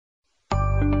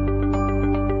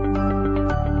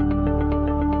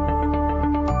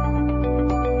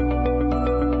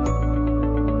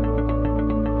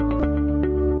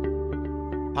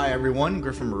everyone,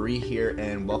 Griffin Marie here,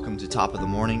 and welcome to Top of the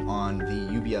Morning on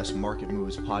the UBS Market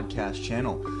Moves podcast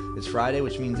channel. It's Friday,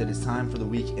 which means it is time for the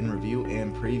week in review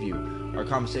and preview. Our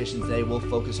conversation today will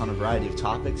focus on a variety of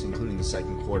topics, including the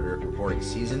second quarter reporting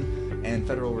season and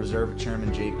Federal Reserve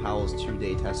Chairman Jay Powell's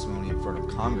two-day testimony in front of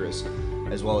Congress,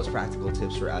 as well as practical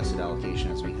tips for asset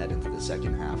allocation as we head into the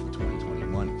second half of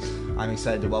 2021. I'm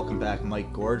excited to welcome back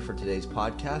Mike Gord for today's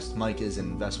podcast. Mike is an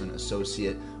investment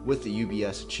associate with the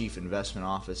UBS Chief Investment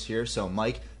Office here. So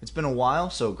Mike, it's been a while,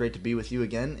 so great to be with you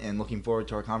again and looking forward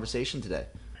to our conversation today.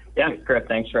 Yeah, Griff,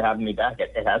 thanks for having me back.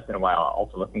 It has been a while.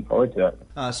 Also looking forward to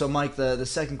it. So Mike, the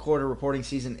second quarter reporting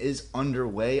season is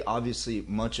underway. Obviously,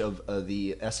 much of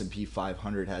the S&P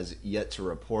 500 has yet to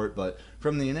report, but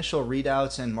from the initial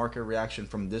readouts and market reaction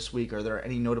from this week, are there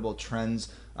any notable trends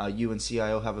you and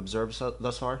CIO have observed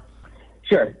thus far?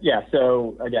 Sure. Yeah.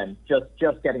 So again,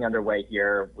 just getting underway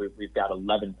here. We've got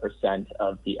 11%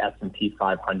 of the S&P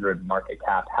 500 market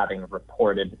cap having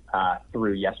reported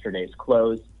through yesterday's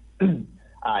close.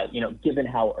 Given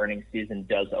how earnings season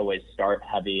does always start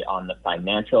heavy on the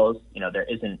financials, there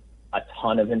isn't a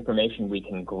ton of information we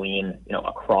can glean,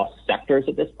 across sectors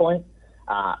at this point.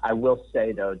 I will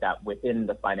say, though, that within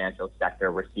the financial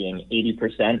sector, we're seeing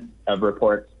 80% of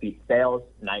reports beat sales,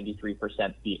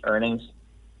 93% beat earnings.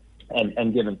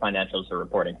 And given financials are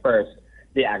reporting first,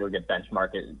 the aggregate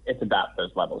benchmark it's about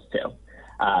those levels too.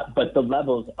 But the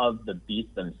levels of the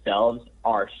beats themselves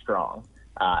are strong.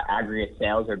 Aggregate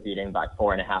sales are beating by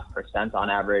 4.5% on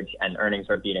average, and earnings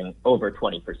are beating over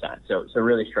 20%. So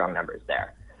really strong numbers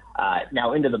there.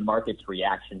 Now into the market's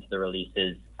reaction to the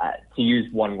releases, to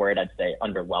use one word, I'd say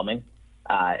underwhelming.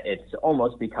 It's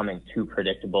almost becoming too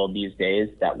predictable these days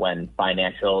that when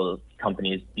financial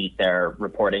companies beat their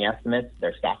reporting estimates,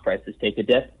 their stock prices take a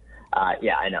dip.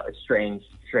 Yeah, I know it's strange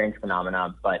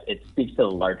phenomenon, but it speaks to the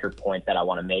larger point that I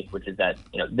want to make, which is that,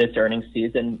 this earnings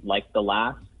season, like the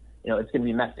last, it's going to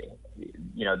be messy.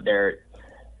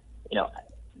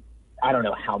 I don't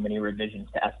know how many revisions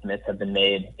to estimates have been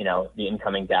made. The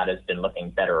incoming data has been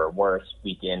looking better or worse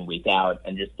week in, week out.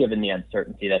 And just given the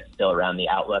uncertainty that's still around the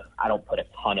outlook, I don't put a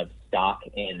ton of stock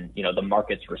in, the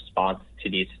market's response to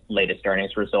these latest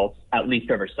earnings results, at least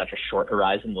over such a short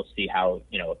horizon. We'll see how,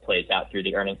 it plays out through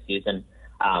the earnings season.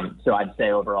 So I'd say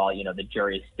overall, the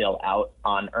jury is still out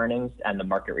on earnings and the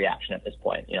market reaction at this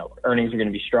point. Earnings are going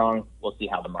to be strong. We'll see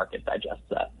how the market digests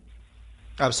that.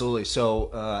 Absolutely.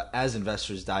 So as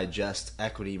investors digest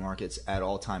equity markets at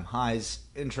all-time highs,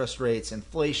 interest rates,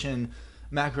 inflation,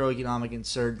 macroeconomic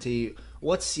uncertainty,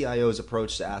 what's CIO's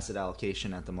approach to asset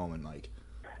allocation at the moment, Mike?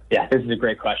 Yeah, this is a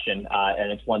great question,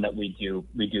 and it's one that we do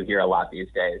hear a lot these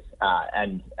days.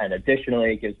 And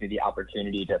additionally, it gives me the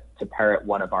opportunity to parrot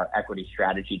one of our equity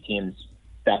strategy team's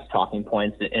best talking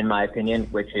points, in my opinion,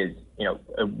 which is,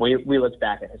 we looked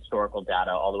back at historical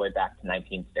data all the way back to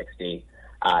 1960.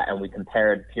 And we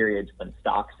compared periods when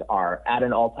stocks are at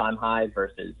an all-time high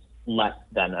versus less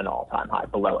than an all-time high,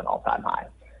 below an all-time high.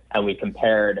 And we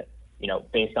compared,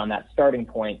 based on that starting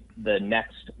point, the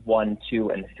next 1, 2,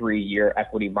 and 3 year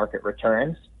equity market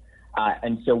returns.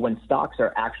 And so when stocks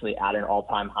are actually at an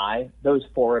all-time high, those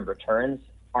forward returns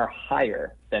are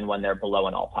higher than when they're below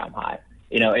an all-time high.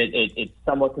 It's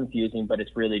somewhat confusing, but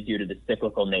it's really due to the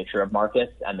cyclical nature of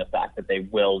markets and the fact that they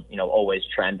will, always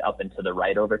trend up and to the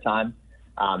right over time.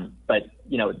 But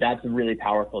that's a really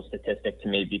powerful statistic to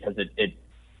me because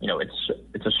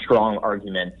it's a strong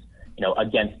argument,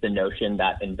 against the notion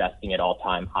that investing at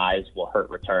all-time highs will hurt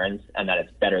returns and that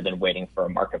it's better than waiting for a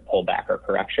market pullback or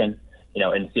correction.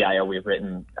 In CIO, we've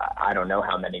written, I don't know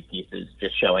how many pieces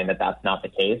just showing that that's not the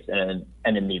case. And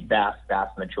in the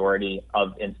vast majority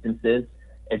of instances,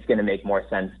 it's going to make more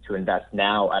sense to invest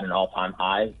now at an all-time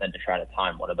high than to try to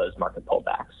time one of those market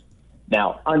pullbacks.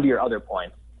 Now, onto your other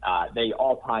points. They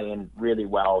all tie in really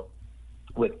well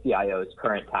with CIO's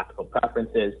current tactical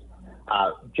preferences.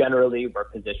 Generally, we're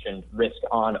positioned risk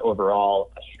on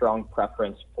overall, a strong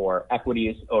preference for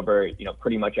equities over,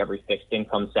 pretty much every fixed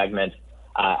income segment.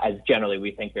 As generally,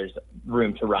 we think there's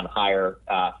room to run higher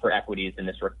for equities in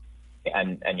this,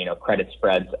 and credit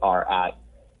spreads are at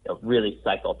really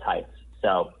cycle tights.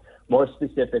 So more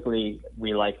specifically,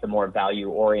 we like the more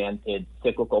value-oriented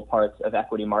cyclical parts of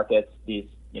equity markets. These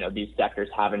sectors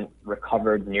haven't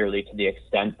recovered nearly to the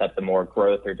extent that the more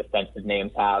growth or defensive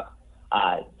names have.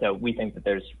 So we think that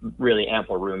there's really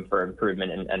ample room for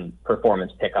improvement and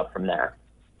performance pickup from there.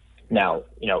 Now,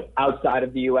 outside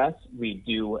of the U.S., we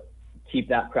do keep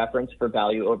that preference for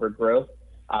value over growth,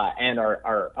 and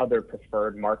our other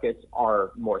preferred markets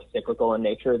are more cyclical in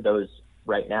nature. Those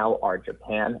right now are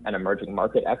Japan and emerging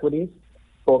market equities.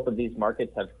 Both of these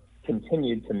markets have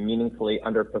continued to meaningfully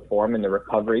underperform in the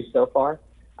recovery so far.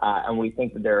 And we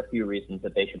think that there are a few reasons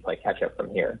that they should play catch up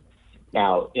from here.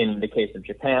 Now, in the case of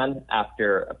Japan,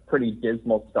 after a pretty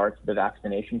dismal start to the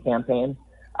vaccination campaign,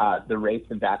 the rates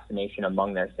of vaccination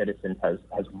among their citizens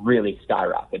has really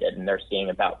skyrocketed, and they're seeing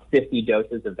about 50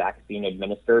 doses of vaccine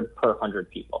administered per 100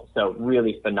 people. So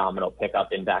really phenomenal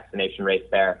pickup in vaccination rates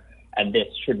there. And this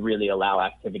should really allow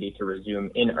activity to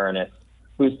resume in earnest,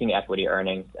 boosting equity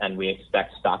earnings, and we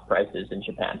expect stock prices in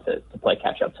Japan to play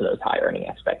catch up to those high earning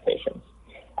expectations.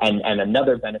 And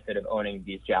another benefit of owning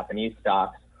these Japanese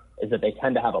stocks is that they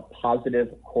tend to have a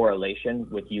positive correlation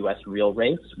with U.S. real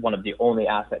rates, one of the only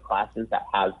asset classes that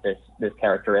has this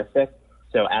characteristic.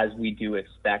 So as we do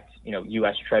expect,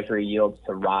 U.S. Treasury yields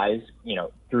to rise,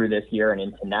 through this year and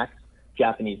into next,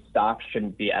 Japanese stocks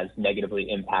shouldn't be as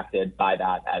negatively impacted by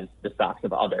that as the stocks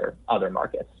of other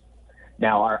markets.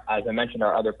 Now, as I mentioned,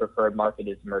 our other preferred market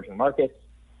is emerging markets.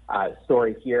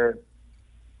 Story here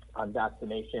on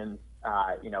vaccinations,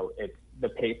 the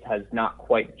pace has not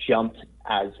quite jumped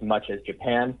as much as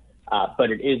Japan, but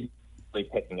it is really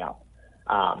picking up.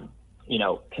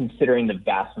 Considering the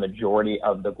vast majority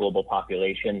of the global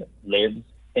population lives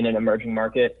in an emerging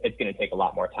market, it's going to take a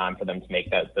lot more time for them to make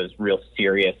those real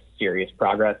serious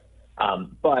progress.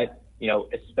 But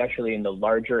especially in the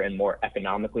larger and more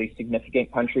economically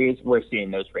significant countries, we're seeing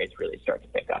those rates really start to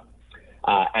pick up.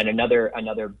 And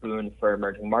another boon for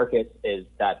emerging markets is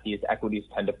that these equities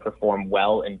tend to perform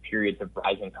well in periods of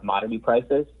rising commodity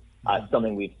prices.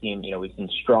 Something we've seen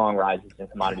strong rises in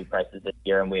commodity prices this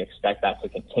year, and we expect that to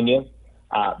continue.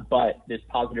 But this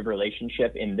positive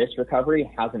relationship in this recovery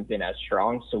hasn't been as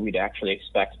strong, so we'd actually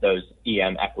expect those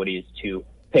EM equities to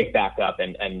pick back up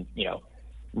and I'd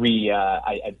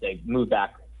say move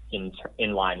back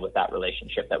in line with that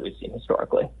relationship that we've seen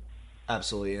historically.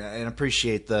 Absolutely, and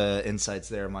appreciate the insights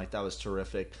there, Mike. That was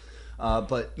terrific.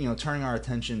 But turning our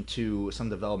attention to some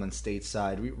developments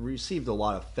stateside, we received a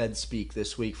lot of Fed speak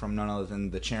this week from none other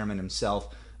than the chairman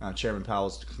himself, Chairman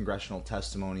Powell's congressional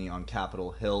testimony on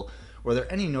Capitol Hill. Were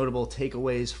there any notable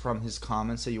takeaways from his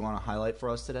comments that you want to highlight for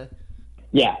us today?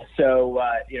 Yeah. So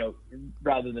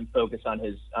rather than focus on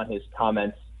his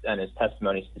comments and his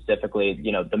testimony specifically,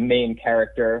 the main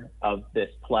character of this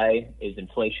play is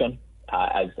inflation.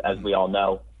 As we all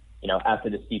know, after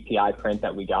the CPI print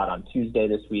that we got on Tuesday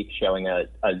this week, showing a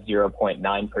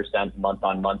 0.9%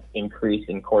 month-on-month increase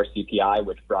in core CPI,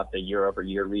 which brought the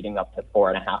year-over-year reading up to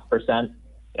 4.5%.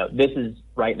 This is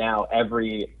right now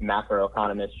every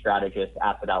macroeconomist, strategist,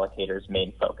 asset allocator's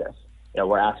main focus.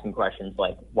 We're asking questions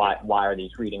like, why are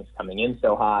these readings coming in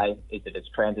so high? Is it as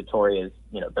transitory as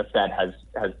the Fed has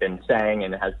been saying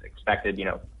and has expected?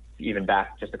 Even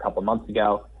back just a couple months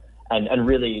ago. And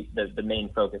really, the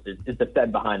main focus is the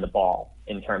Fed behind the ball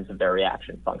in terms of their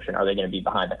reaction function? Are they going to be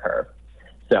behind the curve?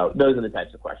 So those are the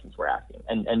types of questions we're asking.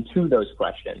 And to those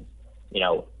questions,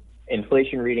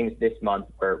 inflation readings this month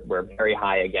were very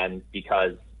high again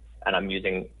because, and I'm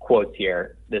using quotes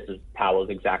here, this is Powell's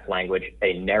exact language,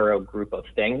 a narrow group of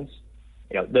things.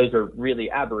 Those are really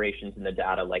aberrations in the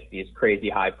data, like these crazy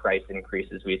high price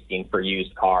increases we've seen for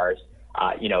used cars.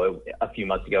 A few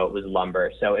months ago it was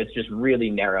lumber. So it's just really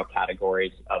narrow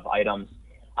categories of items.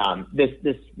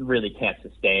 This really can't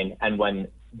sustain. And when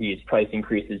these price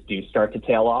increases do start to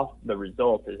tail off, the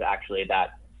result is actually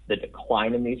that the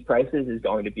decline in these prices is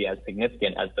going to be as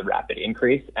significant as the rapid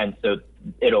increase. And so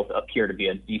it'll appear to be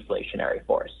a deflationary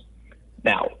force.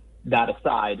 Now, that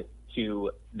aside, to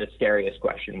the scariest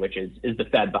question, which is the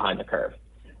Fed behind the curve?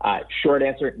 Short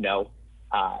answer, no.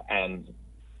 And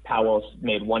Powell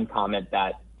made one comment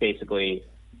that basically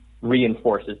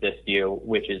reinforces this view,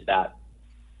 which is that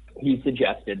he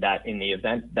suggested that in the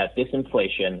event that this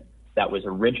inflation that was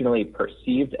originally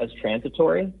perceived as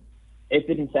transitory, if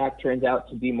it in fact turns out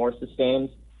to be more sustained,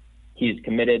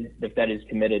 the Fed is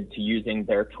committed to using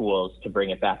their tools to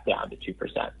bring it back down to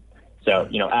 2%. So,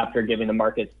 after giving the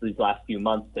markets these last few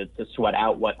months to sweat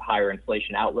out what higher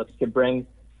inflation outlooks could bring,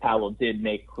 Powell did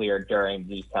make clear during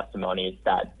these testimonies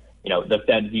that the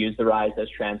Fed views the rise as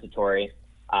transitory,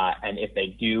 and if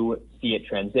they do see it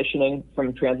transitioning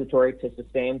from transitory to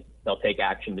sustained, they'll take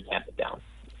action to tamp it down.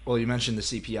 Well, you mentioned the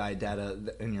CPI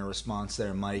data in your response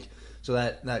there, Mike. So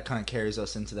that kind of carries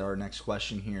us into our next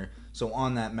question here. So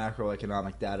on that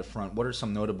macroeconomic data front, what are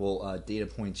some notable data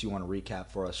points you want to recap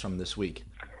for us from this week?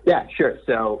 Yeah, sure.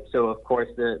 So of course,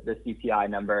 the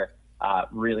CPI number,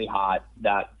 really hot.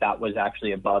 That was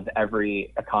actually above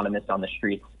every economist on the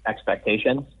street's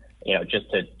expectations, just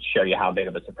to show you how big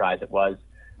of a surprise it was.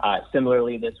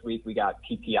 Similarly, this week we got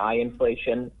PPI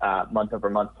inflation, month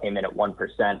over month came in at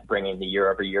 1%, bringing the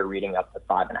year over year reading up to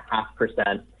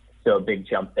 5.5%. So a big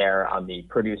jump there on the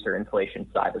producer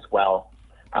inflation side as well.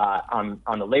 On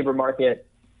the labor market,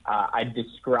 I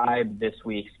describe this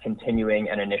week's continuing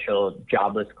and initial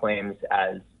jobless claims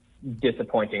as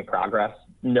disappointing progress.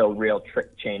 No real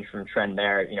change from trend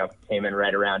there. Came in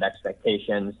right around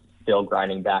expectations, still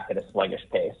grinding back at a sluggish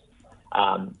pace.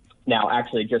 Now,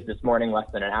 actually, just this morning, less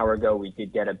than an hour ago, we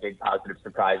did get a big positive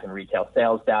surprise in retail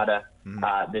sales data.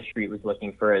 The street was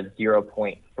looking for a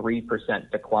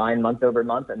 0.3% decline month over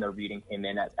month, and the reading came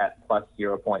in at plus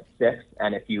 0.6.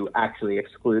 And if you actually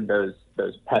exclude those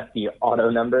pesky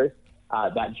auto numbers,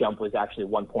 that jump was actually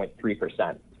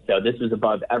 1.3%. So this was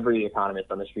above every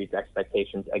economist on the street's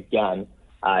expectations. Again,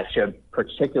 showed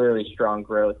particularly strong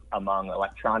growth among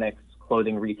electronics,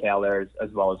 clothing retailers,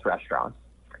 as well as restaurants.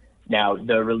 Now,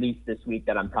 the release this week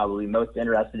that I'm probably most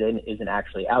interested in isn't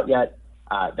actually out yet.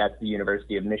 That's the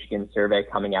University of Michigan survey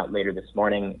coming out later this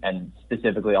morning. And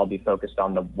specifically, I'll be focused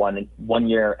on the 1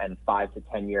 year and 5 to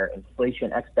 10 year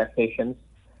inflation expectations.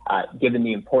 Given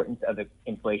the importance of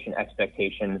inflation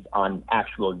expectations on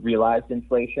actual realized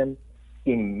inflation,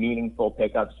 seeing meaningful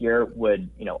pickups here would,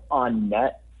 on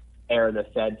net, err the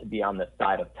Fed to be on the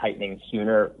side of tightening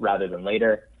sooner rather than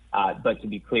later. But to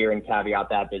be clear and caveat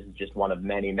that, this is just one of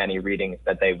many, many readings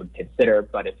that they would consider,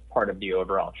 but it's part of the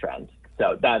overall trend.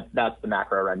 So that's the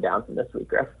macro rundown from this week,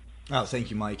 Griff. Oh,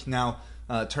 thank you, Mike. Now,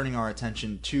 turning our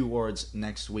attention towards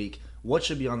next week, what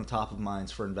should be on the top of minds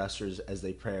for investors as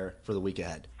they prepare for the week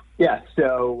ahead? Yeah,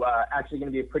 so actually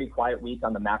going to be a pretty quiet week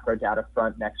on the macro data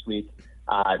front next week.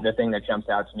 The thing that jumps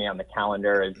out to me on the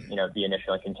calendar is, the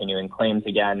initial and continuing claims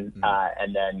again.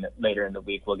 And then later in the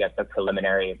week, we'll get the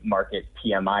preliminary market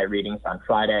PMI readings on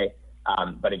Friday.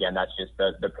 But again, that's just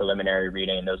the preliminary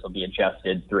reading, and those will be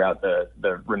adjusted throughout the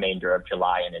remainder of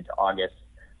July and into August.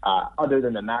 Other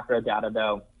than the macro data,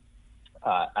 though,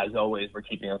 as always, we're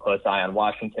keeping a close eye on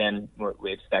Washington.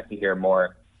 We expect to hear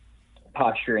more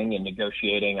posturing and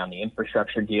negotiating on the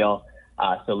infrastructure deal.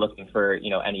 So looking for,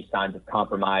 any signs of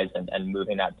compromise and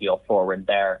moving that deal forward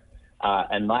there.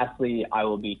 And lastly, I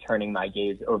will be turning my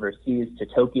gaze overseas to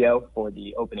Tokyo for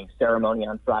the opening ceremony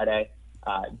on Friday.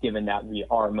 Given that we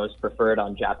are most preferred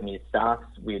on Japanese stocks,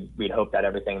 we'd hope that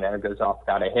everything there goes off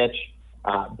without a hitch.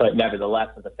 But nevertheless,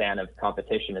 as a fan of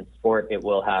competition and sport, it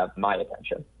will have my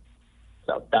attention.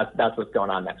 So that's what's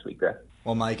going on next week, Griff.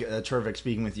 Well, Mike, terrific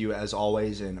speaking with you as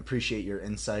always, and appreciate your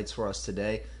insights for us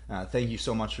today. Thank you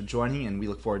so much for joining, and we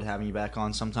look forward to having you back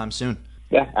on sometime soon.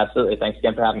 Yeah, absolutely. Thanks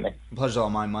again for having me. Pleasure all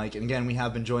mine, Mike. And again, we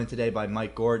have been joined today by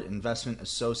Mike Gord, Investment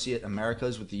Associate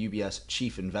Americas with the UBS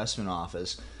Chief Investment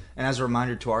Office. And as a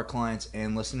reminder to our clients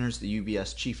and listeners, the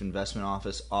UBS Chief Investment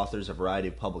Office authors a variety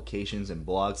of publications and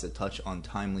blogs that touch on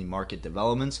timely market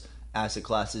developments, asset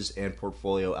classes, and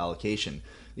portfolio allocation.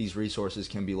 These resources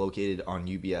can be located on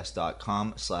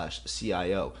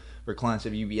ubs.com/CIO. For clients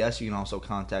of UBS, you can also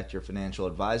contact your financial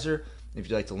advisor if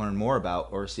you'd like to learn more about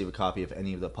or receive a copy of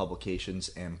any of the publications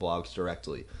and blogs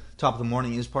directly. Top of the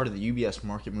Morning is part of the UBS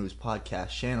Market Moves podcast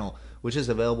channel, which is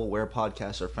available where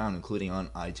podcasts are found, including on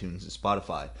iTunes and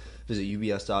Spotify. Visit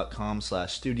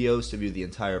ubs.com/studios to view the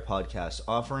entire podcast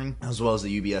offering, as well as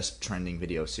the UBS trending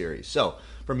video series. So,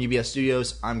 from UBS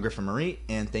Studios, I'm Griffin Marie,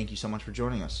 and thank you so much for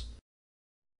joining us.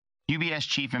 UBS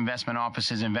Chief Investment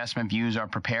Office's investment views are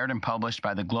prepared and published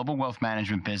by the global wealth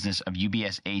management business of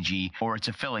UBS AG or its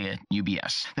affiliate,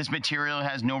 UBS. This material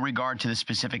has no regard to the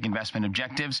specific investment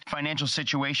objectives, financial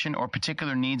situation, or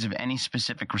particular needs of any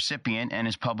specific recipient and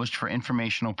is published for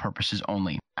informational purposes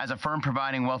only. As a firm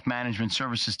providing wealth management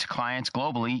services to clients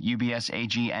globally, UBS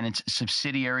AG and its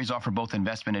subsidiaries offer both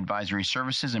investment advisory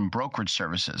services and brokerage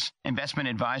services. Investment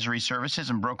advisory services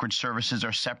and brokerage services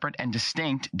are separate and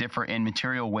distinct, differ in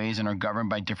material ways, and are governed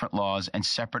by different laws and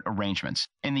separate arrangements.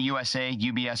 In the USA,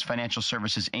 UBS Financial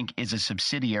Services, Inc. is a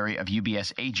subsidiary of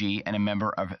UBS AG and a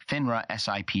member of FINRA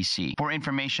SIPC. For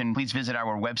information, please visit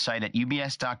our website at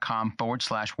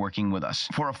ubs.com/working with us.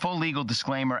 For a full legal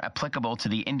disclaimer applicable to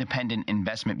the independent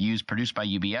investment views produced by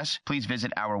UBS, please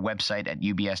visit our website at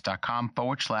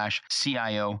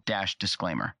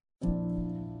ubs.com/CIO-disclaimer.